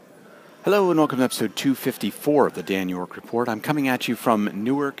Hello and welcome to episode 254 of the Dan York Report. I'm coming at you from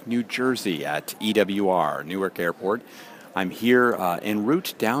Newark, New Jersey at TDYR, Newark Airport. I'm here en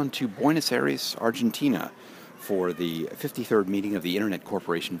route down to Buenos Aires, Argentina for the 53rd meeting of the Internet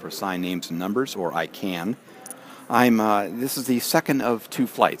Corporation for Assigned Names and Numbers, or ICANN. This is the second of two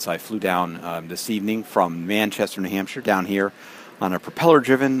flights. I flew down this evening from Manchester, New Hampshire, down here on a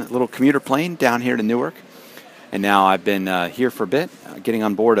propeller-driven little commuter plane down here to Newark. And now I've been here for a bit, getting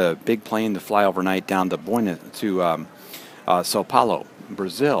on board a big plane to fly overnight down to Sao Paulo,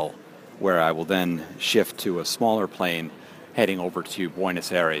 Brazil, where I will then shift to a smaller plane heading over to Buenos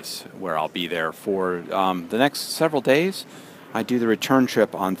Aires, where I'll be there for the next several days. I do the return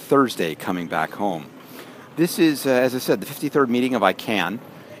trip on Thursday, coming back home. This is, as I said, the 53rd meeting of ICANN.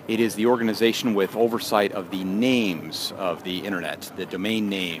 It is the organization with oversight of the names of the Internet, the domain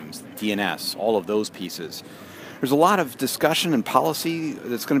names, DNS, all of those pieces. There's a lot of discussion and policy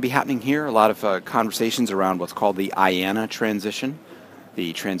that's going to be happening here, a lot of conversations around what's called the IANA transition,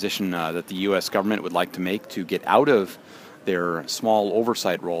 the transition that the U.S. government would like to make to get out of their small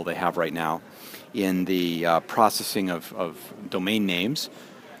oversight role they have right now in the processing of domain names,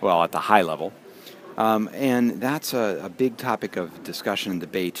 well, at the high level. And that's a big topic of discussion and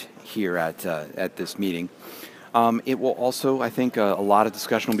debate here at this meeting. It will also, I think, a lot of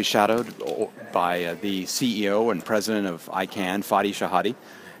discussion will be shadowed by the CEO and president of ICANN, Fadi Shahadi,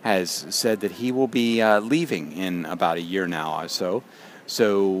 has said that he will be leaving in about a year now or so.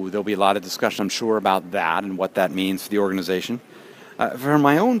 So there'll be a lot of discussion, I'm sure, about that and what that means for the organization. For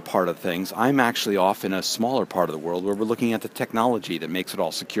my own part of things, I'm actually off in a smaller part of the world where we're looking at the technology that makes it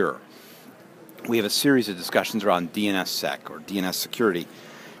all secure. We have a series of discussions around DNSSEC, or DNS security,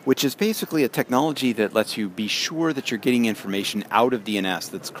 which is basically a technology that lets you be sure that you're getting information out of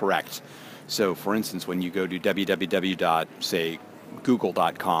DNS that's correct. So, for instance, when you go to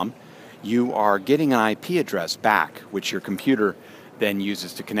www.google.com, you are getting an IP address back, which your computer then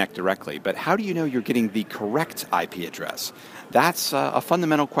uses to connect directly. But how do you know you're getting the correct IP address? That's a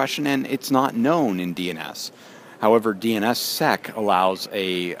fundamental question, and it's not known in DNS. However, DNSSEC allows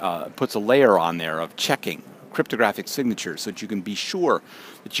puts a layer on there of checking cryptographic signatures so that you can be sure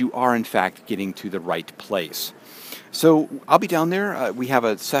that you are in fact getting to the right place. So I'll be down there. We have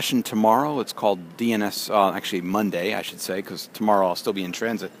a session tomorrow. It's called DNS, actually Monday, I should say, because tomorrow I'll still be in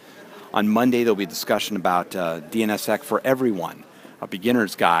transit. On Monday there'll be a discussion about DNSSEC for everyone, a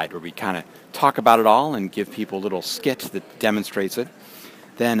beginner's guide where we kind of talk about it all and give people a little skit that demonstrates it.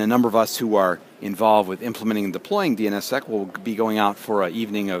 Then a number of us who are involved with implementing and deploying DNSSEC will be going out for an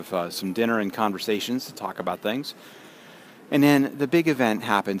evening of some dinner and conversations to talk about things. And then the big event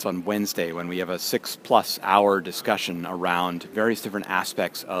happens on Wednesday when we have a 6+ hour discussion around various different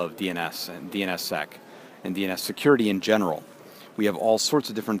aspects of DNS and DNSSEC and DNS security in general. We have all sorts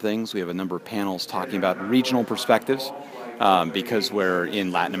of different things. We have a number of panels talking about regional perspectives because we're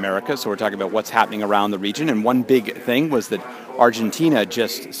in Latin America, so we're talking about what's happening around the region. And one big thing was that Argentina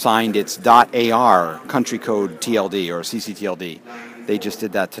just signed its .AR country code TLD, or CCTLD. They just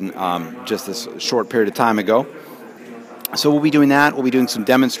did that just this short period of time ago. So we'll be doing that. We'll be doing some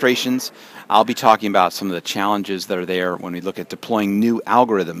demonstrations. I'll be talking about some of the challenges that are there when we look at deploying new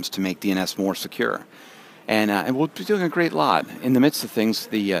algorithms to make DNS more secure. And we'll be doing a great lot. In the midst of things,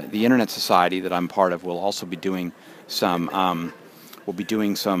 the Internet Society that I'm part of will also be doing some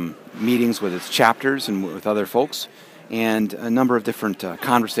meetings with its chapters and with other folks, and a number of different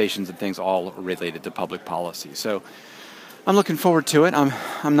conversations and things all related to public policy. So I'm looking forward to it. I'm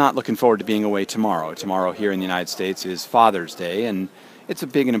not looking forward to being away tomorrow. Tomorrow here in the United States is Father's Day, and it's a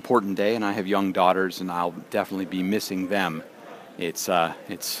big and important day, and I have young daughters, and I'll definitely be missing them. It's on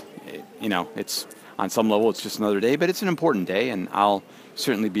some level it's just another day, but it's an important day, and I'll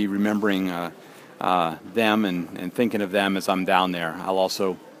certainly be remembering them and thinking of them as I'm down there. I'll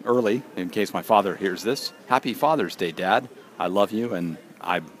also, early, in case my father hears this, Happy Father's Day, Dad. I love you, and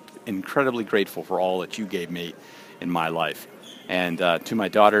I'm incredibly grateful for all that you gave me in my life. And to my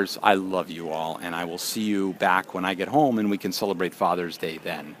daughters, I love you all, and I will see you back when I get home, and we can celebrate Father's Day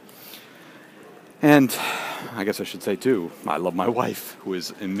then. And I guess I should say, too, I love my wife, who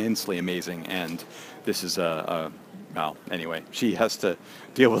is immensely amazing, and this is well, anyway, she has to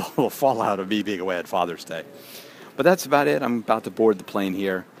deal with a little fallout of me being away at Father's Day. But that's about it. I'm about to board the plane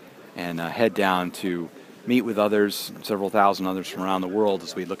here and head down to meet with others, several thousand others from around the world,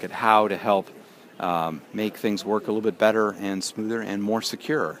 as we look at how to help make things work a little bit better and smoother and more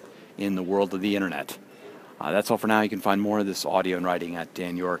secure in the world of the Internet. That's all for now. You can find more of this audio and writing at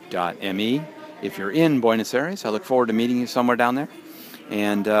danyork.me. If you're in Buenos Aires, I look forward to meeting you somewhere down there.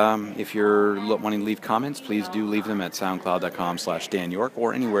 And if you're wanting to leave comments, please do leave them at soundcloud.com/Dan York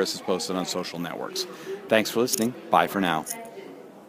or anywhere this is posted on social networks. Thanks for listening. Bye for now.